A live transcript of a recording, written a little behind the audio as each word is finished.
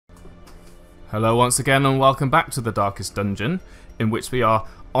Hello once again and welcome back to the Darkest Dungeon, in which we are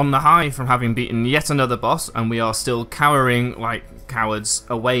on the high from having beaten yet another boss, and we are still cowering like cowards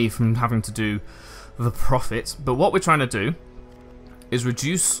away from having to do the Prophet. But what we're trying to do is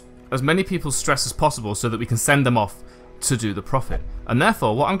reduce as many people's stress as possible so that we can send them off to do the Prophet. And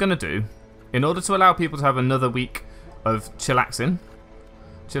therefore, what I'm going to do, in order to allow people to have another week of chillaxing,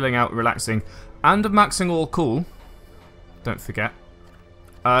 chilling out, relaxing, and maxing all cool, don't forget,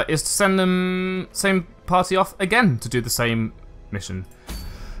 is to send them, same party off again to do the same mission.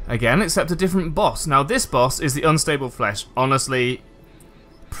 Again, except a different boss. Now this boss is the Unstable Flesh. Honestly,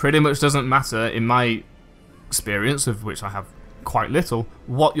 pretty much doesn't matter in my experience, of which I have quite little,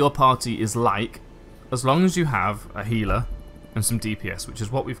 what your party is like, as long as you have a healer and some DPS, which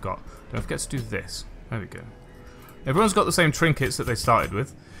is what we've got. Don't forget to do this. There we go. Everyone's got the same trinkets that they started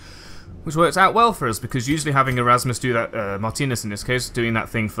with, which works out well for us, because usually having Erasmus do that, Martinus in this case, doing that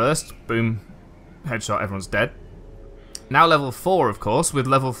thing first, boom, headshot, everyone's dead. Now level 4, of course, with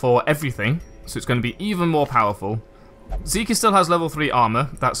level 4 everything, so it's going to be even more powerful. Zekey still has level 3 armor,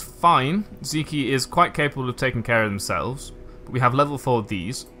 that's fine. Zekey is quite capable of taking care of themselves, but we have level 4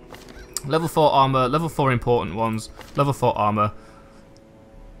 these. Level 4 armor, level 4 important ones, level 4 armor.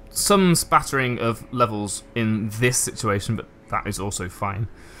 Some spattering of levels in this situation, but that is also fine.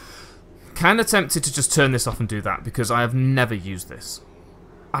 Kind of tempted to just turn this off and do that, because I have never used this.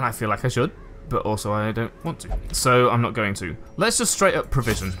 And I feel like I should, but also I don't want to. So I'm not going to. Let's just straight up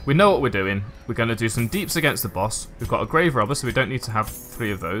provision. We know what we're doing. We're going to do some deeps against the boss. We've got a grave robber, so we don't need to have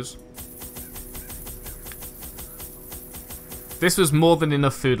 3 of those. This was more than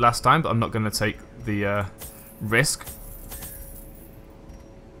enough food last time, but I'm not going to take the risk.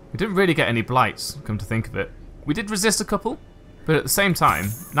 We didn't really get any blights, come to think of it. We did resist a couple. But at the same time,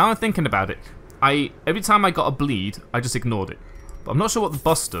 now I'm thinking about it, every time I got a bleed, I just ignored it. But I'm not sure what the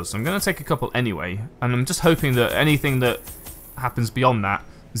boss does, so I'm going to take a couple anyway. And I'm just hoping that anything that happens beyond that,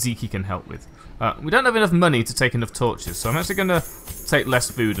 Zekey can help with. We don't have enough money to take enough torches, so I'm actually going to take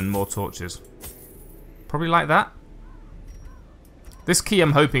less food and more torches. Probably like that. This key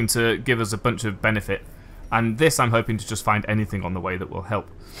I'm hoping to give us a bunch of benefit, and this I'm hoping to just find anything on the way that will help.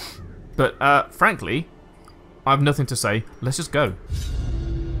 But frankly, I have nothing to say. Let's just go.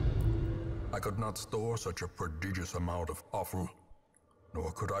 I could not store such a prodigious amount of offal,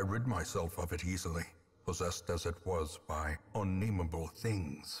 nor could I rid myself of it easily, possessed as it was by unnameable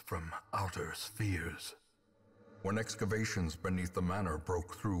things from outer spheres. When excavations beneath the manor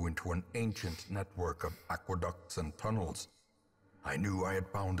broke through into an ancient network of aqueducts and tunnels, I knew I had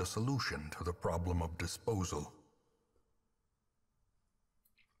found a solution to the problem of disposal.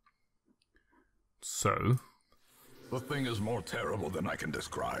 So... The thing is more terrible than I can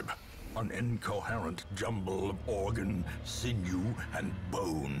describe. An incoherent jumble of organ, sinew, and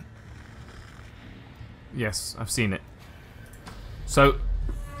bone. Yes, I've seen it. So,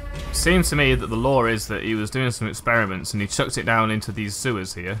 it seems to me that the lore is that he was doing some experiments and he chucked it down into these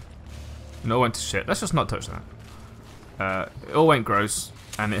sewers here. And it all went to shit. Let's just not touch that. It all went gross,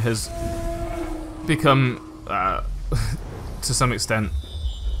 and it has become, to some extent,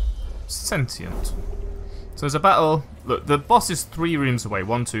 sentient. So there's a battle. Look, the boss is 3 rooms away.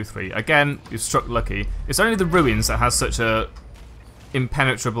 1, 2, 3. Again, you've struck lucky. It's only the ruins that has such a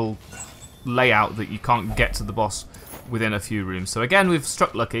impenetrable layout that you can't get to the boss within a few rooms. So again, we've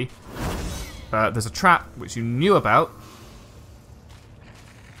struck lucky. There's a trap which you knew about.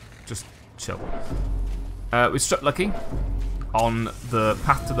 Just chill. We struck lucky on the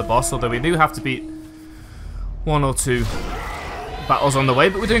path to the boss, although we do have to beat 1 or 2 battles on the way,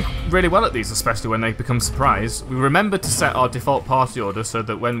 but we're doing really well at these, especially when they become surprise. We remember to set our default party order so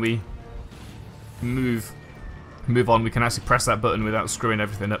that when we move on, we can actually press that button without screwing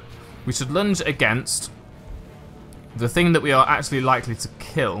everything up. We should lunge against the thing that we are actually likely to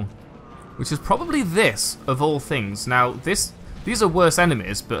kill, which is probably this, of all things. Now, these are worse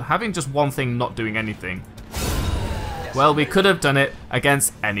enemies, but having just one thing not doing anything, well, we could have done it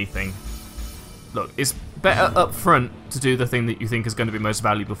against anything. Look, it's better up front to do the thing that you think is going to be most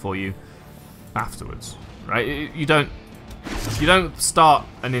valuable for you afterwards, right? You don't start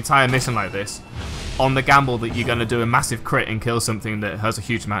an entire mission like this on the gamble that you're going to do a massive crit and kill something that has a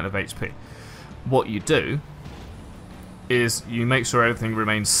huge amount of HP. What you do is you make sure everything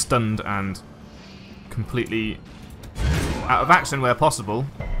remains stunned and completely out of action where possible.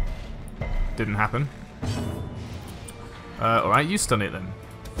 Didn't happen. Alright, you stun it then.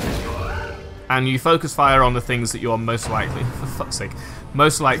 And you focus fire on the things that you're most likely, for fuck's sake,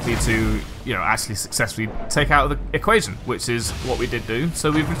 most likely to, you know, actually successfully take out of the equation, which is what we did do. So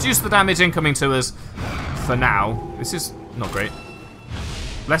we've reduced the damage incoming to us for now. This is not great.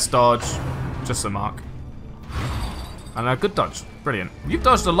 Less dodge, Just a mark. And a good dodge. Brilliant. You've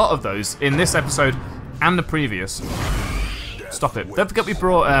dodged a lot of those in this episode and the previous. Stop it. Don't forget we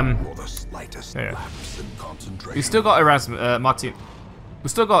brought, yeah. We still got Martin. We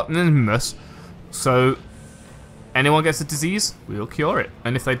still got Martinus. So, anyone gets a disease, we'll cure it.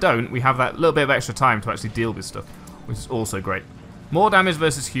 And if they don't, we have that little bit of extra time to actually deal with stuff, which is also great. More damage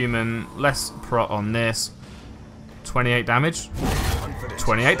versus human, less prot on this. 28 damage.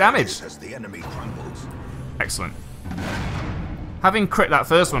 28 damage. Excellent. Having crit that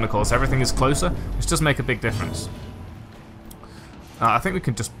first one, of course, everything is closer, which does make a big difference. I think we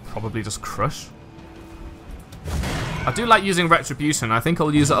can probably just crush. I do like using Retribution. I think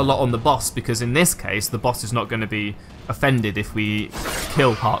I'll use it a lot on the boss, because in this case, the boss is not going to be offended if we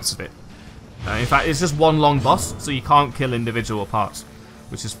kill parts of it. In fact, it's just one long boss, so you can't kill individual parts,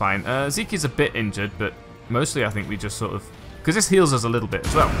 which is fine. Zekey's a bit injured, but mostly I think we just sort of... Because this heals us a little bit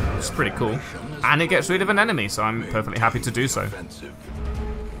as well, which is pretty cool. And it gets rid of an enemy, so I'm perfectly happy to do so.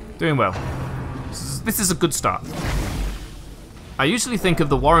 Doing well. This is a good start. I usually think of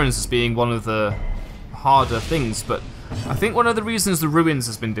the Warrens as being one of the harder things, but I think one of the reasons the Ruins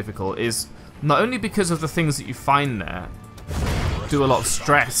has been difficult is not only because of the things that you find there do a lot of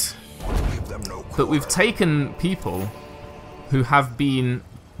stress, but we've taken people who have been...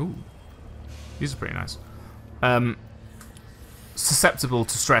 Ooh, these are pretty nice. Susceptible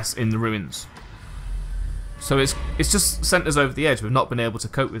to stress in the Ruins. So it's just sent us over the edge. We've not been able to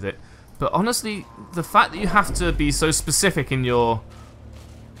cope with it. But honestly, the fact that you have to be so specific in your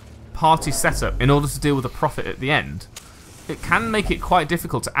party setup in order to deal with a prophet at the end, it can make it quite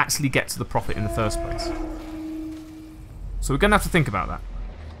difficult to actually get to the prophet in the first place. So we're going to have to think about that.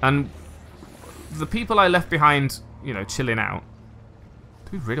 And the people I left behind, you know, chilling out.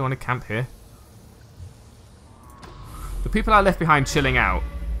 Do we really want to camp here? The people I left behind chilling out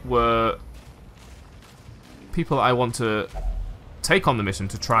were people I want to take on the mission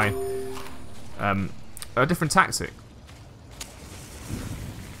to try a different tactic.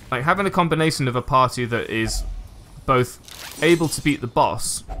 Like having a combination of a party that is both able to beat the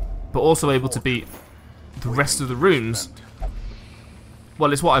boss, but also able to beat the rest of the rooms.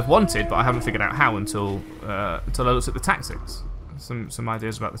 Well, it's what I've wanted, but I haven't figured out how until I looked at the tactics. Some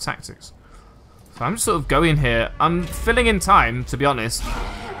ideas about the tactics. So I'm just sort of going here. I'm filling in time, to be honest.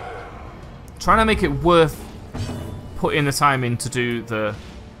 Trying to make it worth putting the time in to do the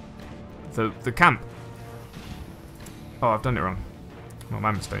camp. Oh, I've done it wrong. Not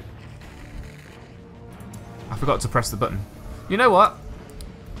my mistake. I forgot to press the button. You know what?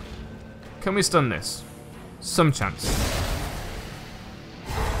 Can we stun this? Some chance.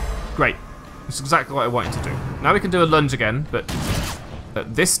 Great. That's exactly what I wanted to do. Now we can do a lunge again, but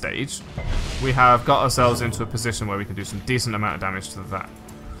at this stage, we have got ourselves into a position where we can do some decent amount of damage to that.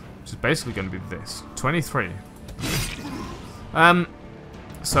 Which is basically going to be this. 23.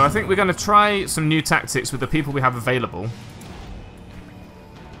 So I think we're going to try some new tactics with the people we have available.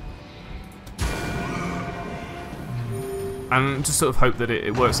 And just sort of hope that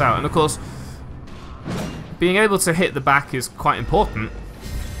it works out. And of course, being able to hit the back is quite important.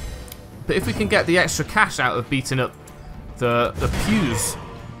 But if we can get the extra cash out of beating up the pews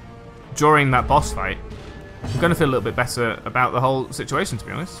during that boss fight, I'm going to feel a little bit better about the whole situation, to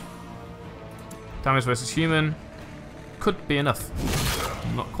be honest. Damage versus human could be enough.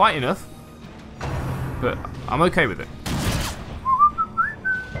 Not quite enough, but I'm okay with it.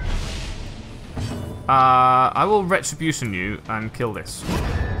 I will Retribution you and kill this.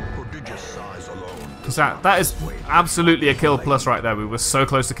 Because that is absolutely a kill plus right there. We were so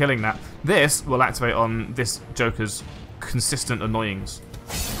close to killing that. This will activate on this Joker's consistent annoyings.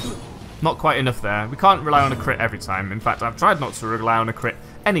 Not quite enough there. We can't rely on a crit every time. In fact, I've tried not to rely on a crit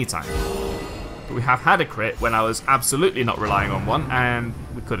any time. But we have had a crit when I was absolutely not relying on one, and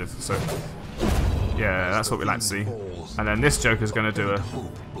we could have. So, yeah, that's what we like to see. And then this Joker's going to do a...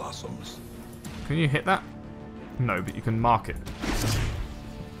 Can you hit that? No, but you can mark it.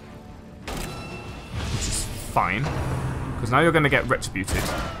 Which is fine. Because now you're going to get retributed.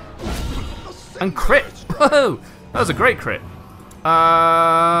 And crit! Whoa! That was a great crit.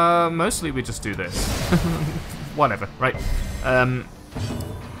 Mostly we just do this. Whatever, right? I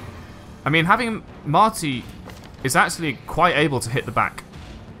mean, having Marty is actually quite able to hit the back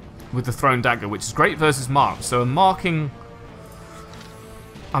with the thrown dagger, which is great versus Mark. So marking...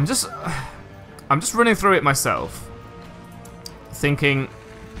 I'm just running through it myself, thinking,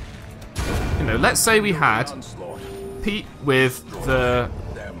 you know, let's say we had Pete with the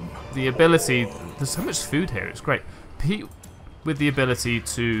ability. There's so much food here; it's great. Pete with the ability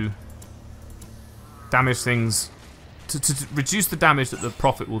to damage things, to reduce the damage that the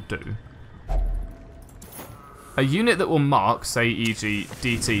prophet will do, a unit that will mark, say, e.g.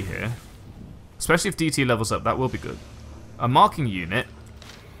 DT here, especially if DT levels up, that will be good. A marking unit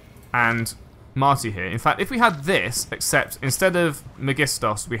and Marty here. In fact, if we had this, except instead of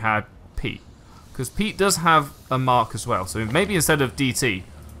Megistos, we had Pete. Because Pete does have a mark as well. So maybe instead of DT,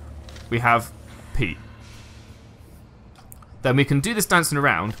 we have Pete. Then we can do this dancing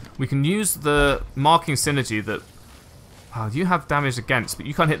around. We can use the marking synergy that... Oh, you have damage against, but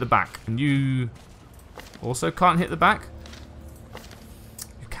you can't hit the back. And you also can't hit the back?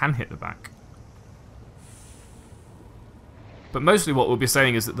 You can hit the back. But mostly what we'll be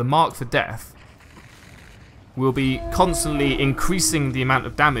saying is that the mark for death will be constantly increasing the amount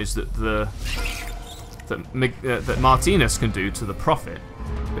of damage that that Martinus can do to the Prophet.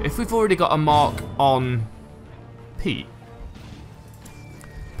 But if we've already got a mark on Pete,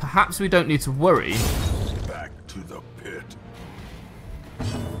 perhaps we don't need to worry Back to the pit.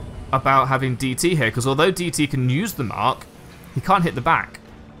 about having DT here, because although DT can use the mark, he can't hit the back.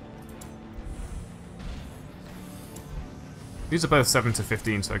 These are both 7 to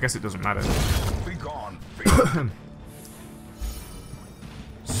 15, so I guess it doesn't matter. Be gone.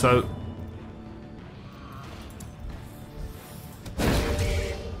 So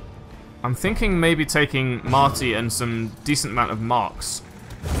I'm thinking maybe taking Marty and some decent amount of marks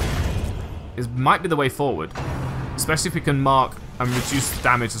might be the way forward, especially if we can mark and reduce the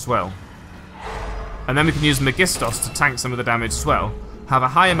damage as well. And then we can use Megistos to tank some of the damage as well. Have a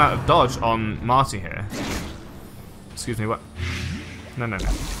high amount of dodge on Marty here. Excuse me, what? No.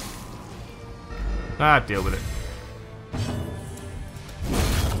 Deal with it.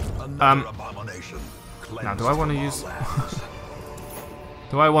 Abomination. Now, do I want to use...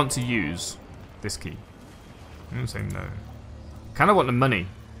 Do I want to use this key? I'm saying no. Kind of want the money.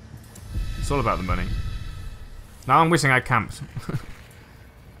 It's all about the money. Now I'm wishing I camped.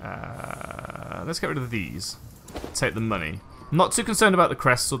 Let's get rid of these. Take the money. I'm not too concerned about the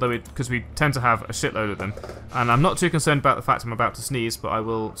crests, although because we tend to have a shitload of them. And I'm not too concerned about the fact I'm about to sneeze, but I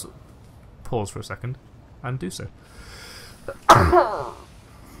will pause for a second and do so. Oh.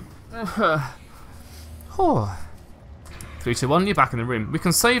 3, 2, 1, you're back in the room. We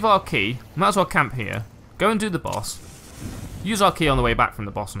can save our key. Might as well camp here. Go and do the boss. Use our key on the way back from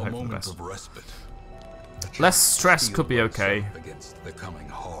the boss and hope for the best. Less stress could be okay.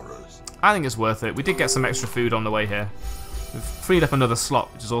 I think it's worth it. We did get some extra food on the way here. We've freed up another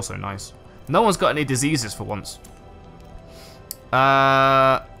slot, which is also nice. No one's got any diseases for once.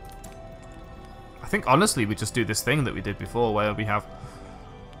 I think honestly we just do this thing that we did before where we have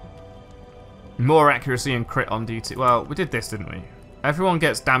more accuracy and crit on DT. Well, we did this, didn't we? Everyone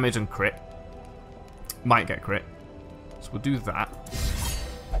gets damage and crit. Might get crit. So we'll do that.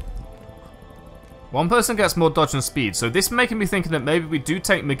 One person gets more dodge and speed. So this making me thinking that maybe we do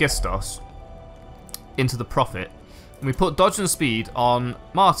take Megistos into the Prophet. And we put dodge and speed on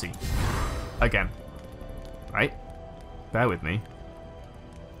Marty. Again. Right? Bear with me.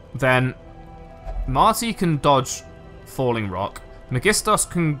 Then Marty can dodge Falling Rock. Megistos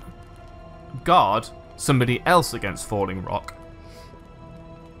can guard somebody else against Falling Rock.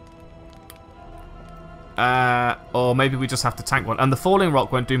 Or maybe we just have to tank one. And the Falling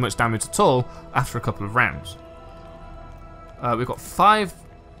Rock won't do much damage at all after a couple of rounds. We've got 5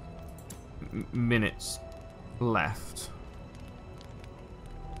 minutes left.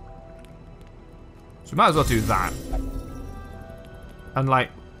 So we might as well do that. And like,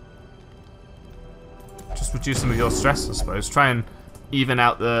 just reduce some of your stress, I suppose. Try and even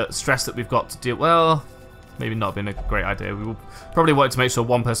out the stress that we've got to deal. Well, maybe not been a great idea. We will probably wanted to make sure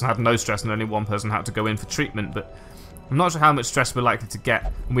one person had no stress and only one person had to go in for treatment, but I'm not sure how much stress we're likely to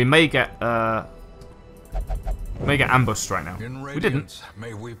get. And we may get ambushed right now. We didn't.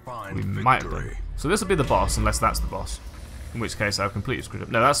 We might have done. So this will be the boss, unless that's the boss. In which case I've completely screwed up.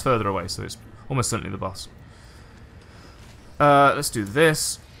 No, that's further away, so it's almost certainly the boss. Let's do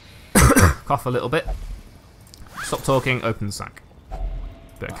this. Cough a little bit. Stop talking, open the sack.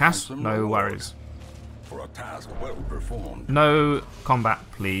 Bit of cash, no worries. For a task well performed. No combat,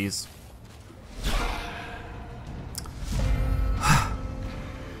 please.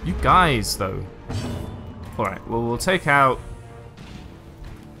 You guys, though. Alright, well, we'll take out...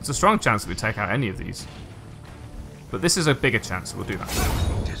 It's a strong chance that we take out any of these. But this is a bigger chance, so we'll do that.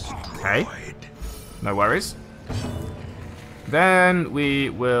 Okay. No worries. Then we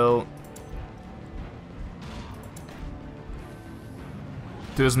will...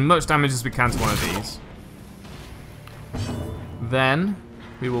 do as much damage as we can to one of these. Then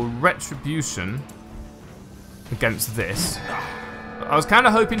we will Retribution against this. I was kind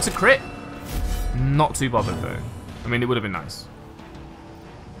of hoping to crit. Not too bothered though. I mean, it would have been nice.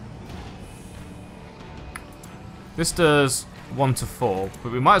 This does 1 to 4,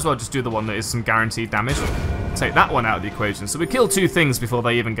 but we might as well just do the one that is some guaranteed damage. Take that one out of the equation. So we kill 2 things before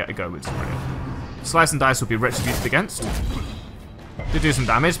they even get a go, which is brilliant. Slice and Dice will be retributed against. They do some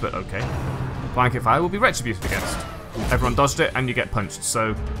damage, but okay. Blanket Fire will be retributed against. Everyone dodged it, and you get punched,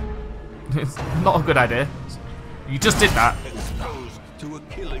 so... it's not a good idea. You just did that. Exposed to a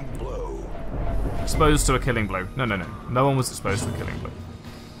killing blow. Exposed to a killing blow. No, no, no. No one was exposed to a killing blow.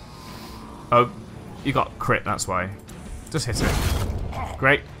 Oh, you got crit, that's why. Just hit it.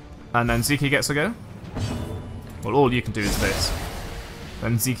 Great. And then Zekey gets a go. Well, all you can do is this.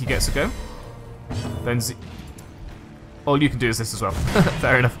 Then Zekey gets a go. Then all you can do is this as well.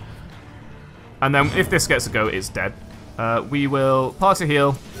 Fair enough. And then if this gets a go, it's dead. We will party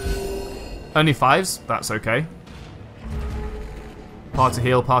heal. Only 5s. That's okay. Party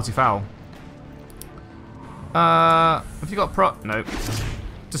heal, party foul. Have you got pro? No.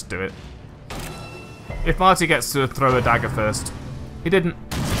 Just do it. If Marty gets to throw a dagger first. He didn't.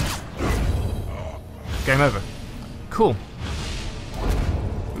 Game over. Cool.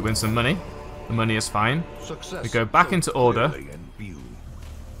 We win some money. The money is fine. Success We go back into order. clearly in view.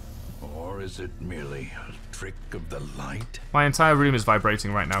 Or is it merely a trick of the light? My entire room is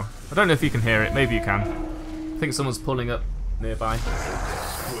vibrating right now. I don't know if you can hear it. Maybe you can. I think someone's pulling up nearby.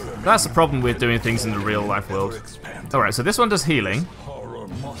 That's the problem with doing things in the real life world. Alright, so this one does healing.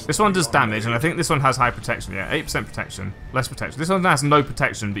 This one does damage, and I think this one has high protection. Yeah, 8% protection. Less protection. This one has no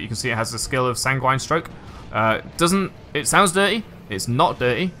protection, but you can see it has the skill of Sanguine Stroke. It sounds dirty. It's not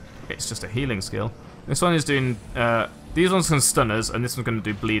dirty. It's just a healing skill. This one is doing... these ones can stun us, and this one's going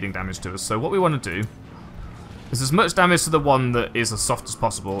to do bleeding damage to us. So what we want to do is as much damage to the one that is as soft as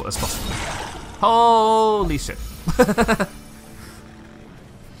possible as possible. Holy shit.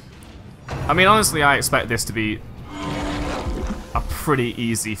 I mean, honestly, I expect this to be a pretty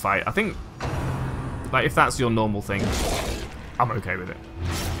easy fight. I think, like, if that's your normal thing, I'm okay with it.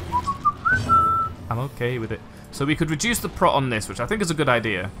 I'm okay with it. So we could reduce the prot on this, which I think is a good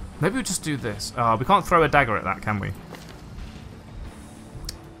idea. Maybe we just do this. We can't throw a dagger at that, can we?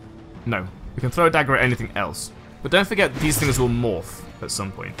 No. We can throw a dagger at anything else. But don't forget these things will morph at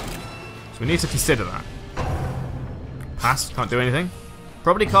some point. So we need to consider that. Pass. Can't do anything.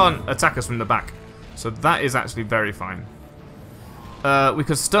 Probably can't attack us from the back. So that is actually very fine. We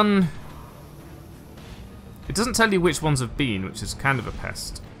could stun... It doesn't tell you which ones have been, which is kind of a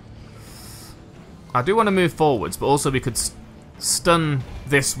pest. I do want to move forwards, but also we could stun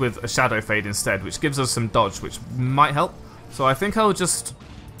this with a Shadow Fade instead, which gives us some dodge, which might help. So I think I'll just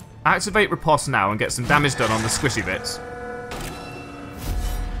activate Riposte now and get some damage done on the squishy bits,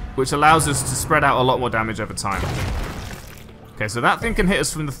 which allows us to spread out a lot more damage over time. Okay, so that thing can hit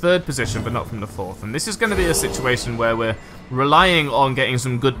us from the 3rd position, but not from the 4th. And this is going to be a situation where we're relying on getting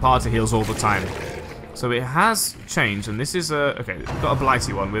some good party heals all the time. So it has changed, and this is a... Okay, we've got a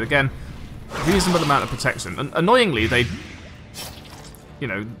Blighty one with, again, reasonable amount of protection. And annoyingly, they... You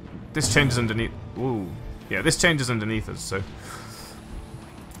know, this changes underneath... Ooh. Yeah, this changes underneath us, so...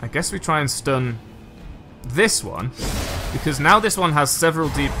 I guess we try and stun this one, because now this one has several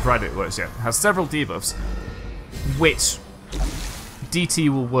has several debuffs, which DT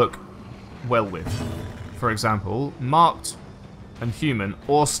will work well with. For example, marked and human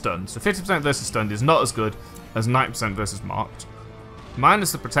or stunned. So 50% versus stunned is not as good as 90% versus marked.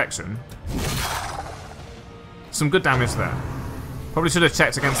 Minus the protection. Some good damage there. Probably should have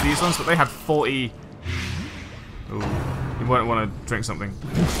checked against these ones, but they had 40... Ooh, you won't want to drink something.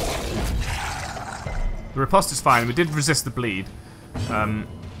 The riposte is fine. We did resist the bleed. We're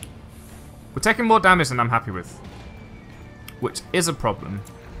taking more damage than I'm happy with, which is a problem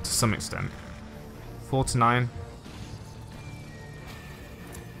to some extent. 4 to 9.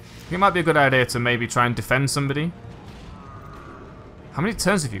 I think it might be a good idea to maybe try and defend somebody. How many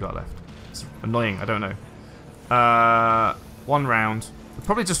turns have you got left? It's annoying. I don't know. 1 round. We'll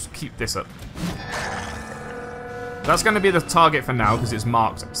probably just keep this up. That's going to be the target for now because it's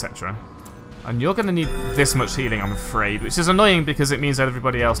marked, etc. And you're going to need this much healing, I'm afraid, which is annoying because it means that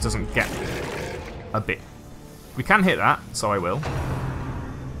everybody else doesn't get a bit. We can hit that, so I will.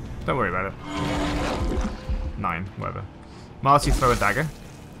 Don't worry about it. 9, whatever. Marty, throw a dagger.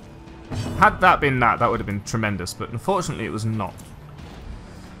 Had that been that would have been tremendous, but unfortunately it was not.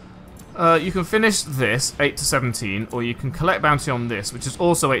 You can finish this, 8 to 17, or you can collect bounty on this, which is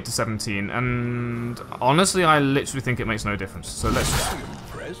also 8 to 17, and honestly I literally think it makes no difference. So let's just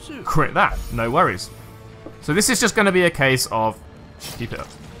crit that, no worries. So this is just going to be a case of keep it up.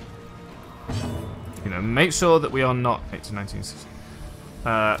 You know, make sure that we are not 8 to 19.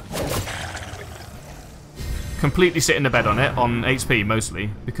 Completely shitting the bed on it, on HP mostly,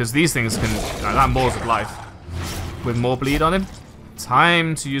 because these things can... that Moors of life. with more bleed on him.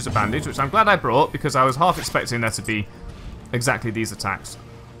 Time to use a bandage, which I'm glad I brought because I was half expecting there to be exactly these attacks.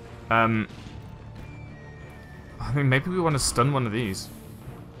 I think maybe we want to stun one of these.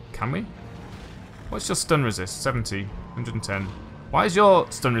 Can we? What's your stun resist? 70, 110. Why is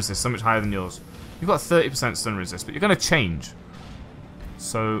your stun resist so much higher than yours? You've got 30% stun resist, but you're going to change.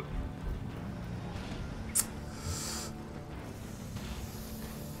 So...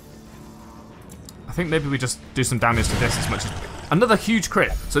 I think maybe we just do some damage to this as much as... Another huge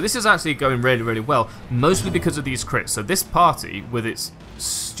crit. So this is actually going really, really well, mostly because of these crits. So this party, with its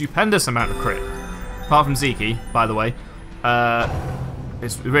stupendous amount of crit, apart from Zekey, by the way,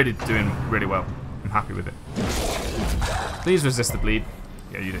 it's really doing really well. I'm happy with it. Please resist the bleed.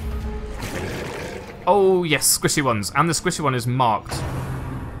 Yeah, you do. Oh, yes, squishy ones. And the squishy one is marked.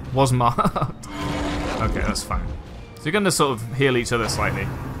 Was marked. Okay, that's fine. So you're going to sort of heal each other slightly.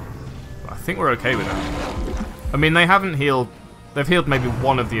 But I think we're okay with that. I mean, they haven't healed... They've healed maybe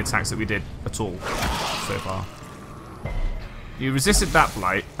one of the attacks that we did at all so far. You resisted that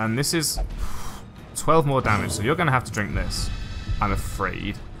blight, and this is 12 more damage, so you're going to have to drink this, I'm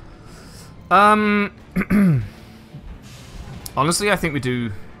afraid. Honestly, I think we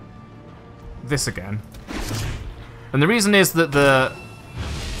do this again. And the reason is that the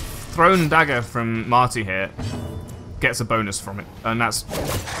thrown dagger from Marty here gets a bonus from it, and that's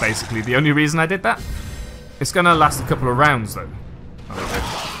basically the only reason I did that. It's going to last a couple of rounds, though. Oh, okay.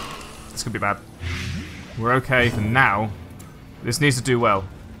 This could be bad. We're okay for now. This needs to do well.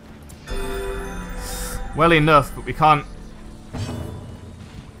 Well enough, but we can't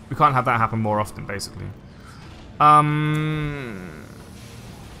have that happen more often, basically.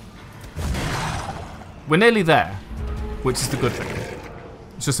 We're nearly there, which is the good thing.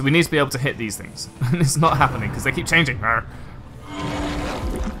 It's just that we need to be able to hit these things. And it's not happening, because they keep changing. That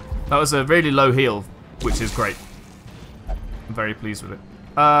was a really low heal, which is great. I'm very pleased with it.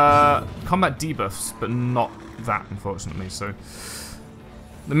 Combat debuffs, but not that, unfortunately. So,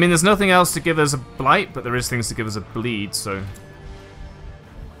 I mean, there's nothing else to give us a blight, but there is things to give us a bleed, so...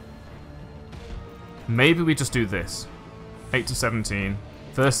 Maybe we just do this. 8 to 17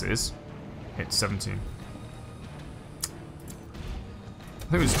 versus 8 to 17. I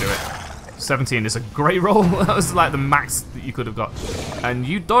think we just do it. 17 is a great roll. That was like the max that you could have got. And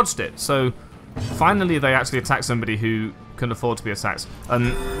you dodged it, so... Finally, they actually attack somebody who can afford to be attacked.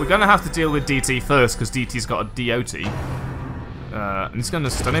 And we're going to have to deal with DT first, because DT's got a DOT. And he's going to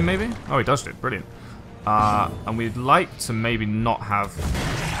stun him, maybe? Oh, he dodged it. Brilliant. And we'd like to maybe not have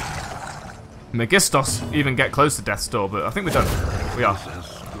Megistos even get close to Death's Door, but I think we're done. We are.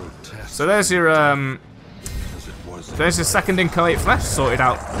 So there's your second Inchoate Flesh sorted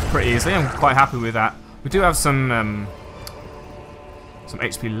out pretty easily. I'm quite happy with that. We do have some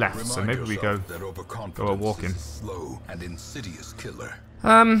HP left, so maybe we go a walk in.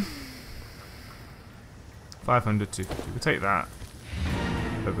 500 to we take that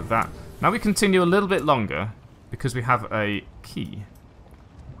over that. Now we continue a little bit longer because we have a key.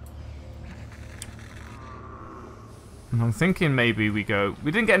 And I'm thinking maybe we go...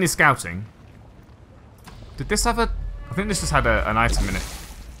 We didn't get any scouting. Did this have a... I think this just had an item in it.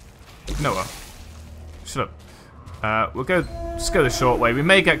 No, what? Shut up. We'll just go the short way. We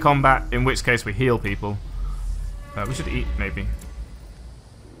may get combat, in which case we heal people. We should eat, maybe.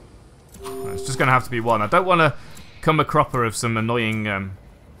 It's just going to have to be one. I don't want to come a cropper of some annoying...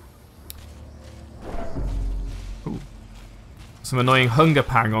 some annoying hunger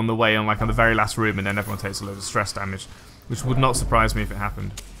pang on the way, on the very last room, and then everyone takes a load of stress damage, which would not surprise me if it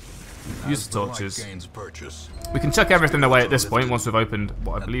happened. Use the torches. We can chuck everything away at this point once we've opened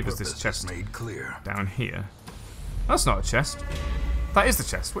what I believe is this chest down here. That's not a chest. That is the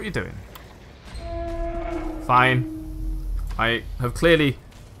chest. What are you doing? Fine. I have clearly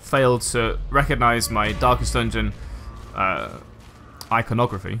failed to recognise my Darkest Dungeon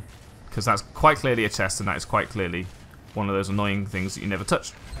iconography, because that's quite clearly a chest, and that is quite clearly one of those annoying things that you never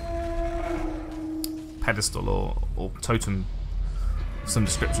touch. Pedestal or totem of some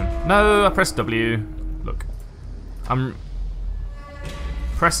description. No, I pressed W. Look. I'm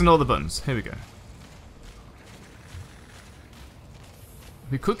pressing all the buttons. Here we go.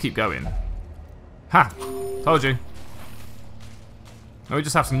 We could keep going. Ha! Told you. Now we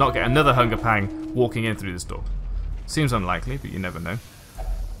just have to not get another hunger pang walking in through this door. Seems unlikely, but you never know.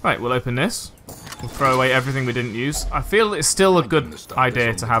 Right, we'll open this. We'll throw away everything we didn't use. I feel it's still a good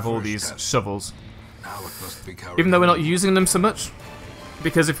idea to have all these shovels. Even though we're not using them so much.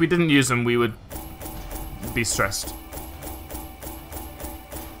 Because if we didn't use them, we would be stressed.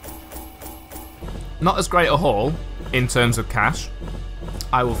 Not as great a haul in terms of cash,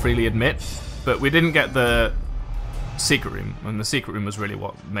 I will freely admit. But we didn't get the secret room, and the secret room was really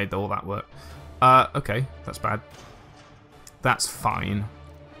what made all that work. Okay, that's bad. That's fine.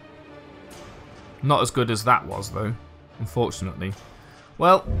 Not as good as that was, though, unfortunately.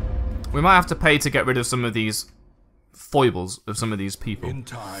 Well, we might have to pay to get rid of some of these foibles of some of these people. In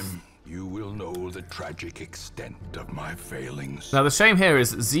time, you will know the tragic extent of my failings. Now, the shame here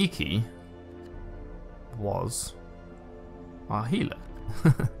is that Zekey was our healer.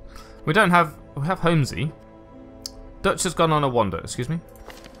 We have Holmesy. Dutch has gone on a wander, excuse me.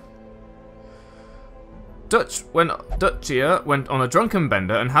 Dutchia went on a drunken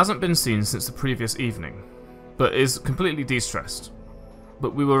bender and hasn't been seen since the previous evening, but is completely de-stressed.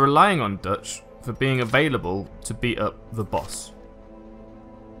 But we were relying on Dutch for being available to beat up the boss.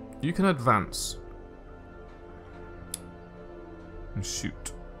 You can advance and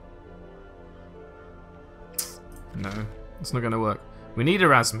shoot. No, it's not going to work. We need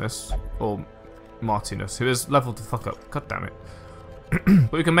Erasmus or Martinus, who is leveled to fuck up. God damn it.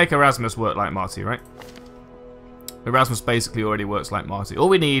 But we can make Erasmus work like Marty, right? Erasmus basically already works like Marty. All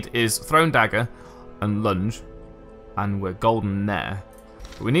we need is Thrown Dagger and Lunge, and we're golden there.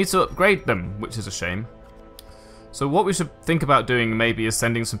 But we need to upgrade them, which is a shame. So what we should think about doing maybe is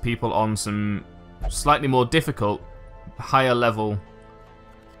sending some people on some slightly more difficult, higher level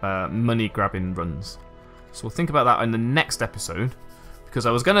money grabbing runs. So we'll think about that in the next episode, because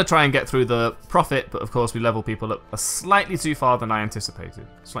I was going to try and get through the Prophet, but of course we level people up slightly too far than I anticipated.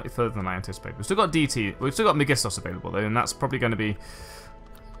 Slightly further than I anticipated. We've still got DT, we've still got Megistos available though, and that's probably going to be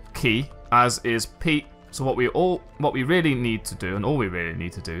key, as is Pete. So what we really need to do, and all we really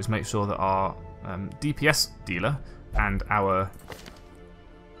need to do, is make sure that our DPS dealer and our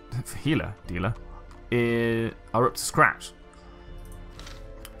healer dealer are up to scratch.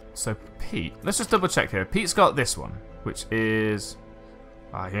 So Pete, let's just double check here. Pete's got this one, which is...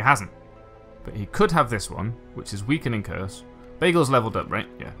 he hasn't. But he could have this one, which is Weakening Curse. Bagel's leveled up, right?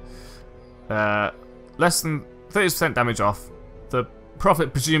 Yeah. Less than 30% damage off. The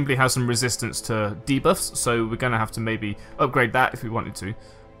Prophet presumably has some resistance to debuffs, so we're going to have to maybe upgrade that if we wanted to.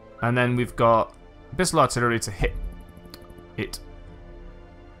 And then we've got Abyssal Artillery to hit it.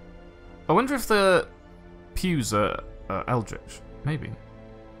 I wonder if the pews are Eldritch. Maybe.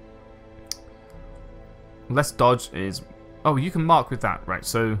 Less dodge is... Oh, you can mark with that. Right,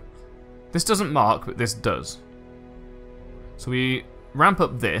 so this doesn't mark, but this does. So we ramp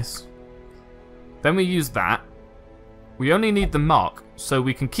up this. Then we use that. We only need the mark, so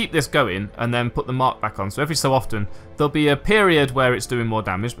we can keep this going and then put the mark back on. So every so often, there'll be a period where it's doing more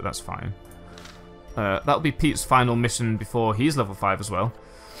damage, but that's fine. That'll be Pete's final mission before he's level 5 as well.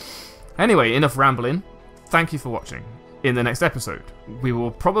 Anyway, enough rambling. Thank you for watching. In the next episode, we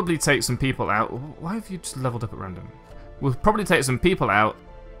will probably take some people out. Why have you just leveled up at random? We'll probably take some people out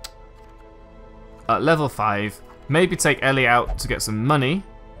at level 5. Maybe take Ellie out to get some money.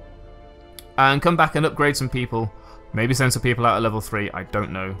 And come back and upgrade some people. Maybe send some people out at level 3. I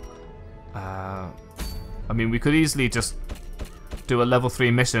don't know. I mean, we could easily just do a level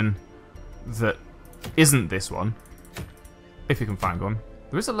 3 mission that isn't this one. If you can find one.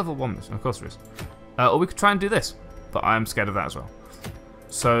 There is a level 1 mission. Of course there is. Or we could try and do this. But I'm scared of that as well.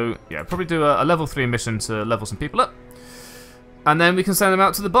 So, yeah, probably do a level 3 mission to level some people up. And then we can send them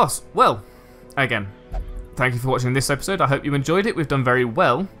out to the boss. Well, again, thank you for watching this episode. I hope you enjoyed it. We've done very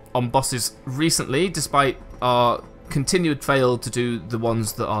well on bosses recently, despite our continued fail to do the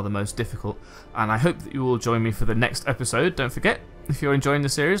ones that are the most difficult. And I hope that you will join me for the next episode. Don't forget, if you're enjoying the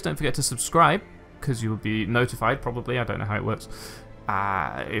series, don't forget to subscribe, because you will be notified, probably. I don't know how it works.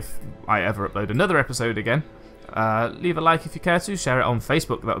 If I ever upload another episode again. Leave a like if you care to. Share it on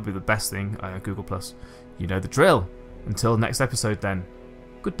Facebook. That would be the best thing. Google+. You know the drill. Until next episode then.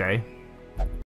 Good day.